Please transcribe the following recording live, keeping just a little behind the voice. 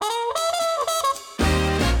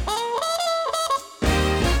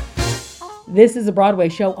This is a Broadway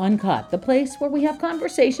show uncut, the place where we have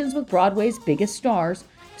conversations with Broadway's biggest stars.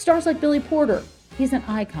 Stars like Billy Porter. He's an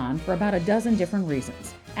icon for about a dozen different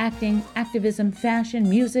reasons. Acting, activism, fashion,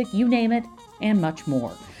 music, you name it, and much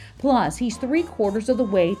more. Plus, he's 3/4 of the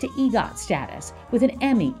way to EGOT status with an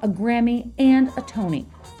Emmy, a Grammy, and a Tony.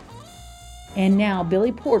 And now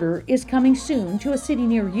Billy Porter is coming soon to a city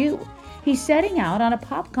near you. He's setting out on a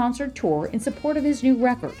pop concert tour in support of his new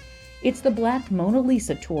record. It's the Black Mona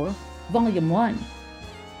Lisa Tour, Volume 1.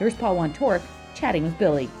 Here's Paul Wontorek chatting with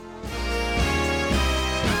Billy.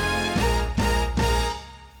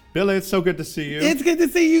 Billy, it's so good to see you. It's good to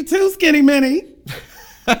see you too, Skinny Minnie.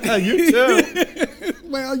 You too.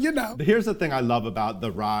 Well, you know. Here's the thing I love about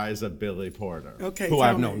the rise of Billy Porter, who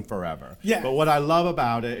I've known forever. Yeah. But what I love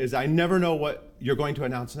about it is I never know what you're going to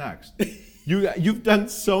announce next. You've done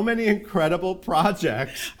so many incredible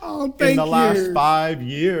projects in the last 5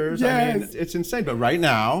 years. Yes. I mean, it's insane. But right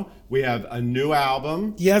now, we have a new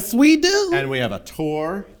album. Yes, we do. And we have a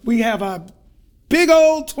tour. We have a big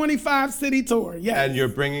old 25-city tour, yes. And you're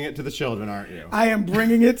bringing it to the children, aren't you? I am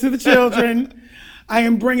bringing it to the children. I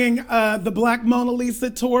am bringing the Black Mona Lisa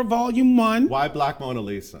Tour, Volume 1. Why Black Mona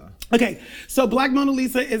Lisa? Okay, so Black Mona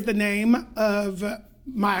Lisa is the name of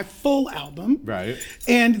my full album. Right.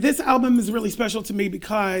 And this album is really special to me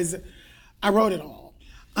because I wrote it all.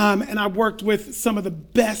 And I worked with some of the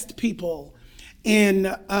best people in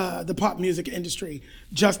the pop music industry,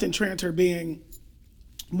 Justin Tranter being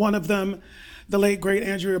one of them, the late, great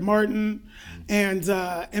Andrea Martin, and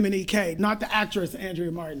M&E.K., not the actress Andrea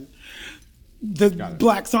Martin, the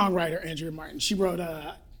black songwriter Andrea Martin. She wrote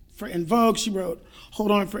for En Vogue, she wrote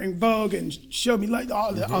Hold On for En Vogue, and Showed Me Like,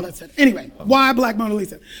 all that stuff. Anyway, why Black Mona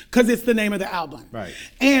Lisa? Because it's the name of the album. Right.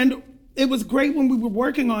 And it was great when we were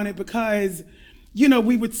working on it because, you know,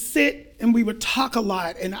 we would sit and we would talk a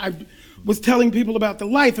lot, and I was telling people about the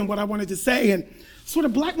life and what I wanted to say, and sort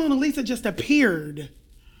of Black Mona Lisa just appeared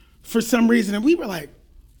for some reason, and we were like,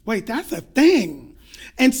 wait, that's a thing.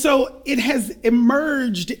 And so it has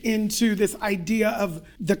emerged into this idea of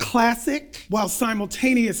the classic while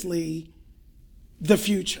simultaneously the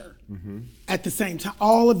future at the same time.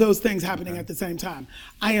 All of those things happening at the same time.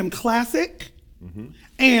 I am classic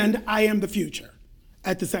and I am the future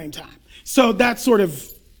at the same time. So that's sort of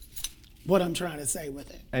what I'm trying to say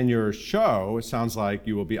with it. And your show, it sounds like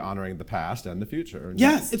you will be honoring the past and the future.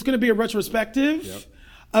 Yes, it's going to be a retrospective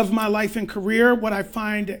of my life and career. What I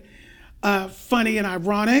find funny and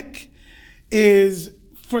ironic is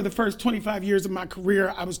for the first 25 years of my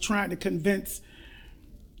career, I was trying to convince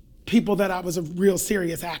people that I was a real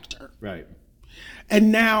serious actor. Right.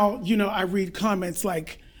 And now, you know, I read comments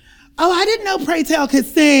like, oh, I didn't know Pray Tell could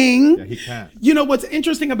sing. Yeah, he can. You know, what's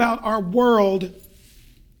interesting about our world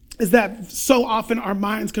is that so often our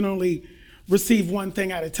minds can only receive one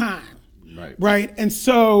thing at a time. Right. And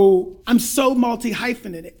so I'm so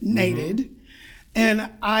multi-hyphenated and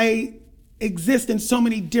I exist in so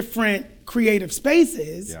many different creative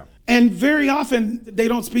spaces and very often they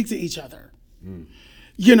don't speak to each other.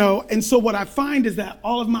 You know, and so what I find is that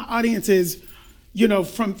all of my audiences, you know,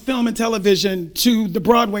 from film and television to the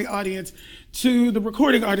Broadway audience, to the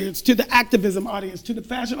recording audience, to the activism audience, to the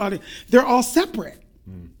fashion audience, they're all separate.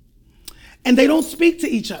 And they don't speak to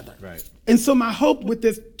each other. Right. And so my hope with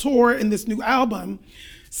this tour and this new album,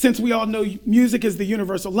 since we all know music is the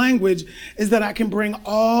universal language, is that I can bring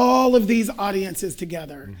all of these audiences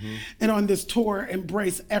together and on this tour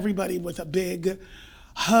embrace everybody with a big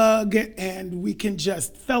hug, and we can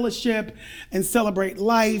just fellowship and celebrate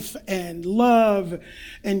life and love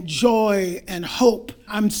and joy and hope.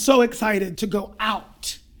 I'm so excited to go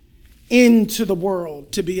out into the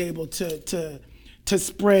world to be able to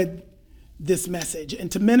spread this message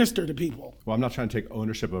and to minister to people. Well, I'm not trying to take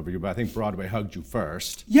ownership over you, but I think Broadway hugged you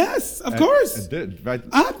first. Yes, of course. It did, right?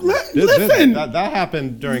 Listen. That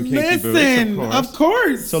happened during Kinky Boots, of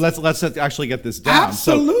course. So let's actually get this down.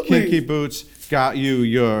 Absolutely. So Kinky Boots got you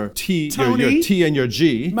your T, your T and your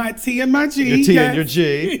G. My T and my G. Your T and your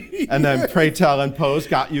G. And then Pray Tell and Pose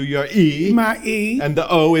got you your E. My E. And the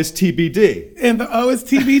O is TBD. And the O is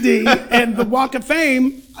TBD. And the Walk of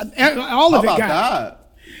Fame, all of it got. How about that?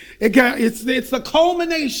 It's the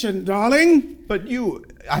culmination, darling. But you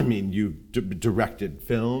directed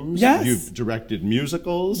films. Yes. You've directed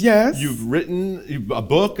musicals. Yes. You've written a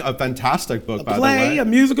book, a fantastic book, by the way. A play, a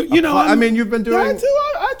musical. You know, you've been doing. Yeah,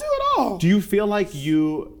 I do it all. Do you feel like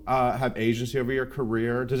you have agency over your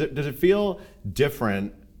career? Does it feel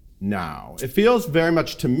different now? It feels very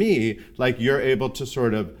much to me like you're able to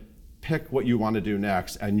sort of pick what you want to do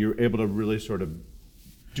next, and you're able to really sort of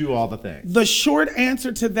do all the things. The short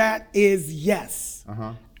answer to that is yes.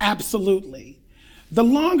 Absolutely. The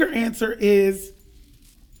longer answer is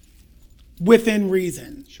within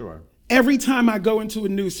reason. Sure. Every time I go into a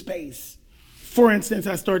new space, for instance,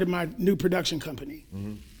 I started my new production company,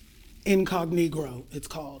 Incognegro, it's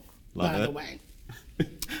called, Love by it. the way.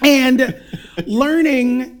 And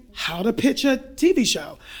learning how to pitch a TV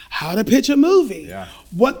show, how to pitch a movie, Yeah.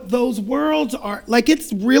 what those worlds are. Like,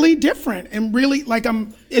 it's really different and really, like,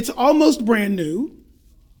 it's almost brand new.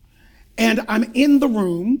 And I'm in the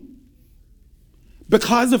room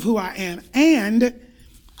because of who I am. And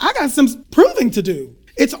I got some proving to do.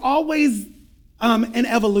 It's always an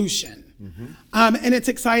evolution. And it's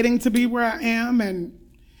exciting to be where I am. And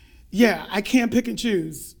yeah, I can't pick and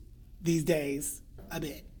choose these days a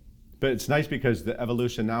bit. But it's nice because the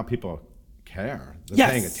evolution now, people care. They're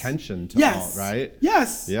Yes. paying attention to Yes. all, right?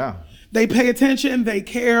 Yes. Yeah. They pay attention, they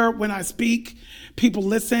care when I speak, people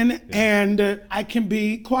listen, and I can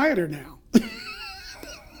be quieter now.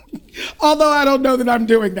 Although I don't know that I'm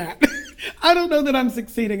doing that. I don't know that I'm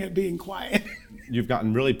succeeding at being quiet. You've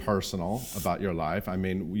gotten really personal about your life. I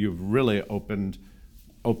mean, you've really opened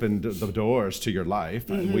the doors to your life.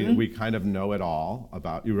 We kind of know it all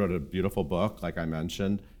about. You wrote a beautiful book, like I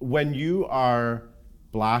mentioned. When you are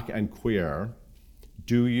Black and queer,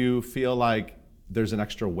 do you feel like there's an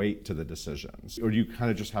extra weight to the decisions, or do you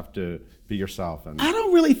kind of just have to be yourself? And I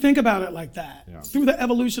don't really think about it like that. Yeah. Through the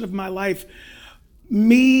evolution of my life,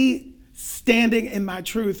 me standing in my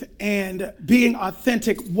truth and being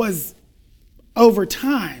authentic was over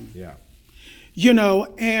time. yeah, You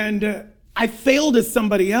know, and I failed as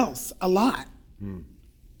somebody else a lot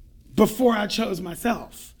before I chose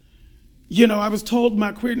myself. You know, I was told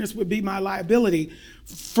my queerness would be my liability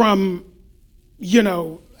from, you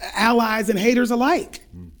know, allies and haters alike.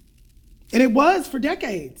 And it was for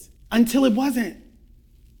decades until it wasn't.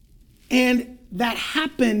 And that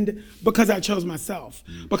happened because I chose myself,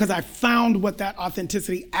 because I found what that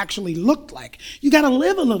authenticity actually looked like. You got to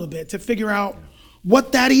live a little bit to figure out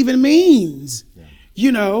what that even means.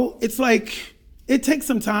 You know, it's like, it takes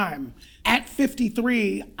some time. At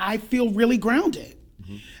 53, I feel really grounded.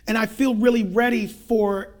 And I feel really ready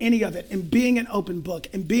for any of it. And being an open book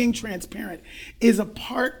and being transparent is a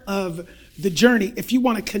part of the journey. If you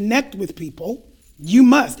want to connect with people, you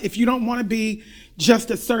must. If you don't want to be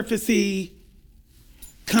just a surfacey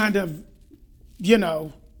kind of, you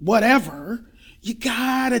know, whatever, you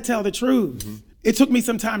gotta tell the truth. It took me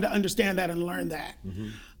some time to understand that and learn that.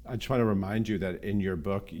 I just want to remind you that in your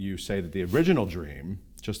book you say that the original dream,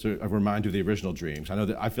 just to remind you of the original dreams. I know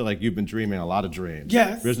that I feel like you've been dreaming a lot of dreams.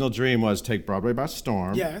 Yes. Original dream was take Broadway by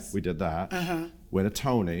storm. Yes. We did that. Win a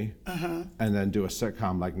Tony. And then do a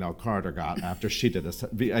sitcom like Nell Carter got after she did a.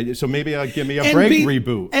 So maybe give me a break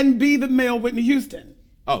reboot. And be the male Whitney Houston.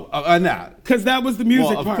 Oh, and that. Because that was the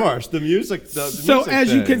music Well, part. of course, the music. So music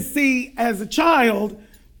as you thing. can see, as a child,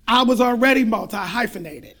 I was already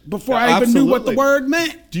multi-hyphenated before I even knew what the Absolutely. word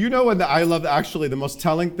meant. Do you know when actually the most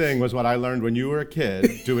telling thing was what I learned when you were a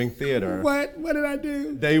kid doing theater? What did I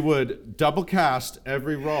do? They would double cast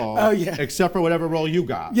every role, Oh, yeah. except for whatever role you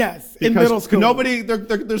got. Yes, in Because middle school.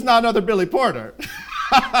 there's not another Billy Porter.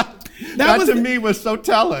 that was to the- me was so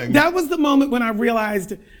telling. That was the moment when I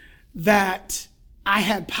realized that I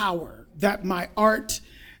had power, that my art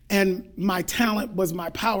and my talent was my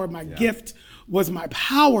power, my gift was my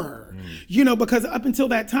power. You know, because up until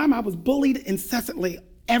that time, I was bullied incessantly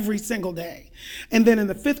every single day. And then in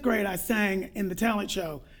the 5th grade, I sang in the talent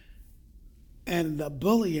show, and the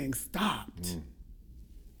bullying stopped.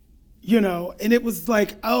 You know, and it was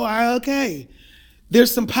like, oh, okay,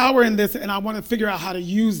 there's some power in this, and I want to figure out how to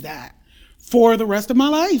use that for the rest of my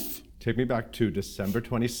life. Take me back to December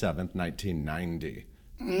 27th, 1990.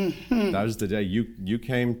 That was the day you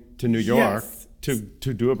came to New York Yes.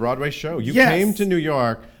 to do a Broadway show. You Yes. came to New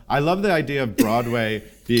York. I love the idea of Broadway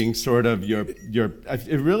being sort of your.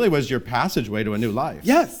 It really was your passageway to a new life.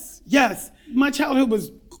 Yes, yes. My childhood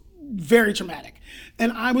was very traumatic,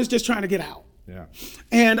 and I was just trying to get out. Yeah.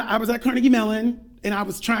 And I was at Carnegie Mellon, and I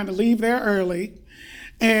was trying to leave there early,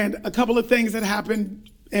 and a couple of things had happened,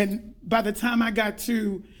 and by the time I got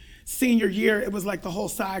to senior year, it was like the whole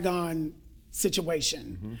Saigon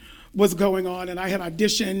situation was going on, and I had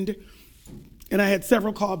auditioned, and I had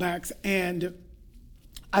several callbacks, and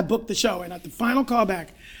I booked the show. And at the final callback,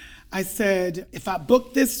 I said, if I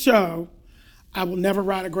book this show, I will never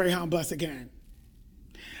ride a Greyhound bus again.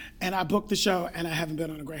 And I booked the show, and I haven't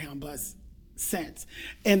been on a Greyhound bus since.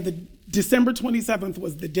 And the December 27th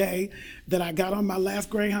was the day that I got on my last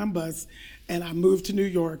Greyhound bus, and I moved to New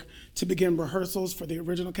York to begin rehearsals for the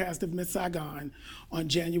original cast of Miss Saigon on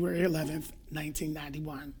January 11th,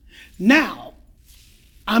 1991. Now,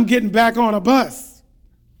 I'm getting back on a bus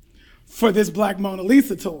for this Black Mona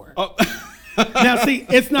Lisa tour. Oh. Now, see,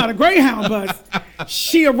 it's not a Greyhound bus.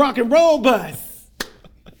 She a rock and roll bus.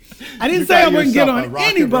 I didn't say I wouldn't get on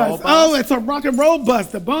any bus. Oh, it's a rock and roll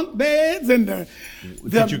bus. The bunk beds and the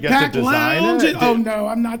Did you get back to design lounge. it? Oh, no,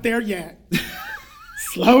 I'm not there yet.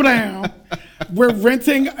 Slow down. We're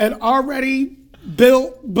renting an already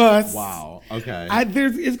built bus. Wow. Okay.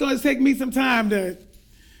 It's going to take me some time to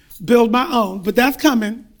build my own, but that's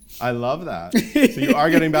coming. I love that. So you are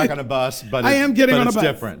getting back on a bus, but I am getting on a bus. It's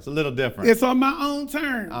different. It's a little different. It's on my own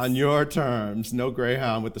terms. On your terms. No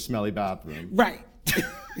Greyhound with the smelly bathroom. Right.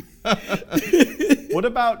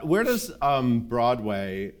 Where does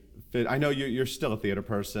Broadway fit? I know you're still a theater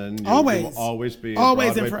person. You will always be a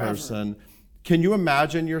Broadway person. Can you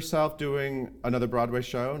imagine yourself doing another Broadway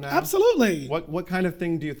show now? Absolutely. What kind of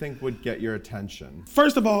thing do you think would get your attention?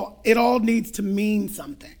 First of all, it all needs to mean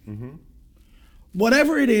something. Mm-hmm.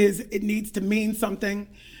 Whatever it is, it needs to mean something,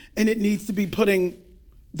 and it needs to be putting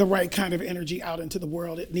the right kind of energy out into the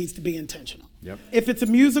world. It needs to be intentional. Yep. If it's a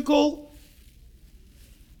musical,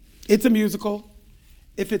 it's a musical.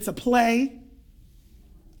 If it's a play,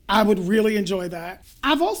 I would really enjoy that.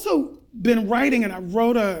 I've also been writing, and I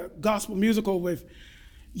wrote a gospel musical with,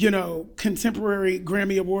 contemporary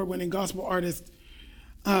Grammy Award-winning gospel artist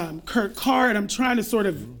Kurt Carr, and I'm trying to sort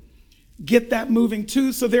of get that moving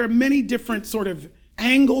too. So there are many different sort of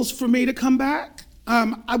angles for me to come back.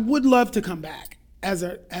 I would love to come back as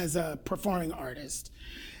a performing artist.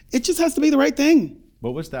 It just has to be the right thing.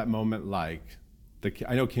 What was that moment like?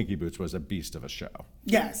 I know Kinky Boots was a beast of a show.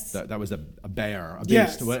 Yes. That was a bear, a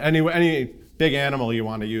beast. Yes. Any big animal you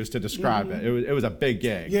want to use to describe it. It was a big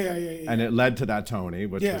gig. Yeah. And it led to that Tony,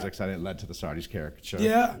 which was exciting. It led to the Sardi's caricature.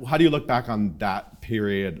 Yeah. How do you look back on that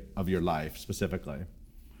period of your life specifically?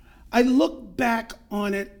 I look back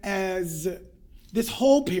on it as this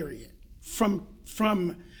whole period from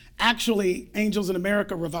actually Angels in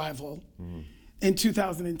America revival in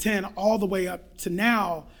 2010 all the way up to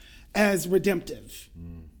now as redemptive,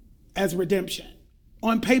 as redemption.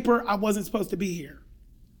 On paper, I wasn't supposed to be here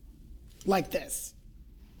like this.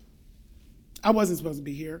 I wasn't supposed to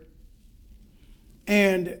be here.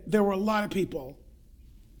 And there were a lot of people,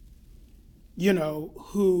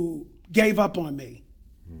 who gave up on me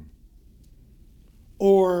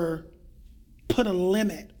or put a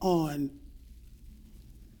limit on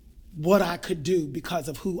what I could do because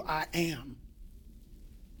of who I am.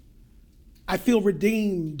 I feel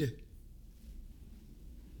redeemed.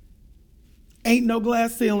 Ain't no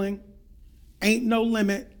glass ceiling, ain't no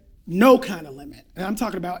limit, no kind of limit. And I'm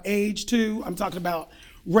talking about age too, I'm talking about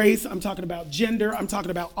race, I'm talking about gender, I'm talking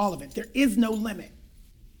about all of it. There is no limit.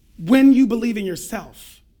 When you believe in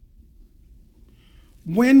yourself,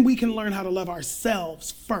 when we can learn how to love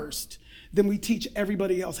ourselves first, then we teach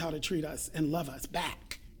everybody else how to treat us and love us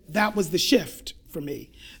back. That was the shift for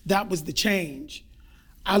me. That was the change.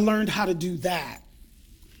 I learned how to do that,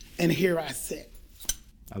 and here I sit.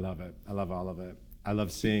 I love it. I love all of it. I love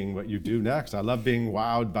seeing what you do next. I love being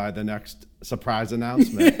wowed by the next surprise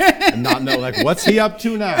announcement and not know, what's he up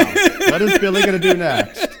to now? What is Billy going to do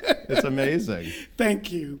next? It's amazing.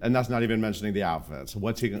 Thank you. And that's not even mentioning the outfits.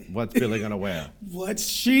 What's Billy going to wear? What's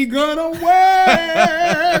she going to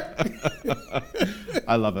wear?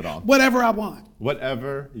 I love it all. Whatever I want.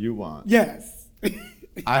 Whatever you want. Yes.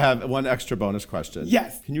 I have one extra bonus question.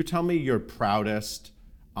 Yes. Can you tell me your proudest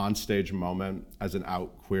onstage moment as an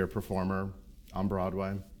out queer performer on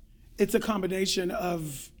Broadway? It's a combination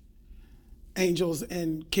of Angels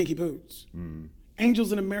and Kinky Boots.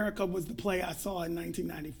 Angels in America was the play I saw in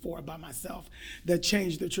 1994 by myself that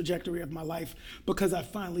changed the trajectory of my life because I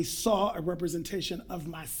finally saw a representation of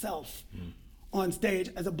myself on stage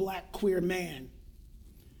as a Black queer man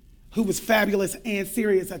who was fabulous and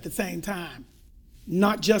serious at the same time.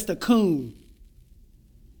 Not just a coon,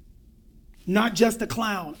 not just a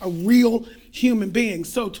clown, a real human being.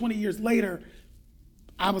 So 20 years later,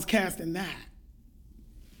 I was cast in that.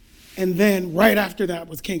 And then right after that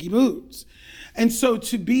was Kinky Boots. And so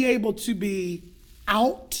to be able to be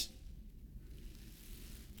out,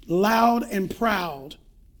 loud and proud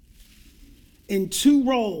in two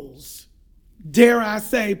roles, dare I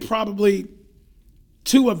say probably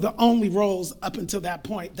two of the only roles up until that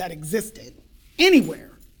point that existed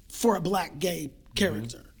anywhere for a Black gay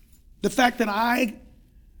character. The fact that I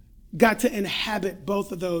got to inhabit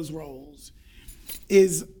both of those roles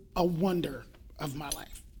is a wonder of my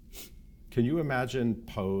life. Can you imagine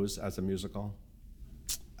Pose as a musical?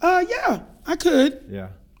 Yeah, I could. Yeah.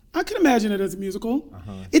 I could imagine it as a musical.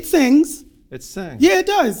 It sings. It sings. Yeah, it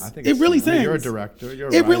does. I think it really sings. You're a director. You're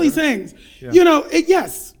a It writer. really sings. Yeah.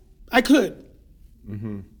 Yes, I could.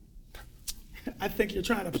 I think you're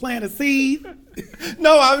trying to plant a seed.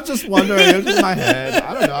 No, I was just wondering. It was in my head.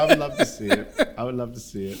 I don't know. I would love to see it. I would love to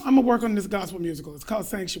see it. I'm going to work on this gospel musical. It's called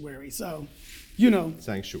Sanctuary. So,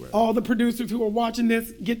 Sanctuary. all the producers who are watching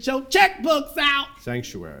this, get your checkbooks out.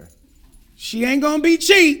 Sanctuary. She ain't going to be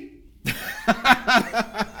cheap.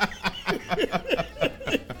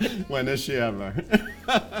 When is she ever?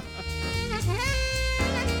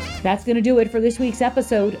 That's going to do it for this week's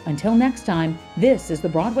episode. Until next time, this is The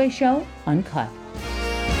Broadway Show Uncut.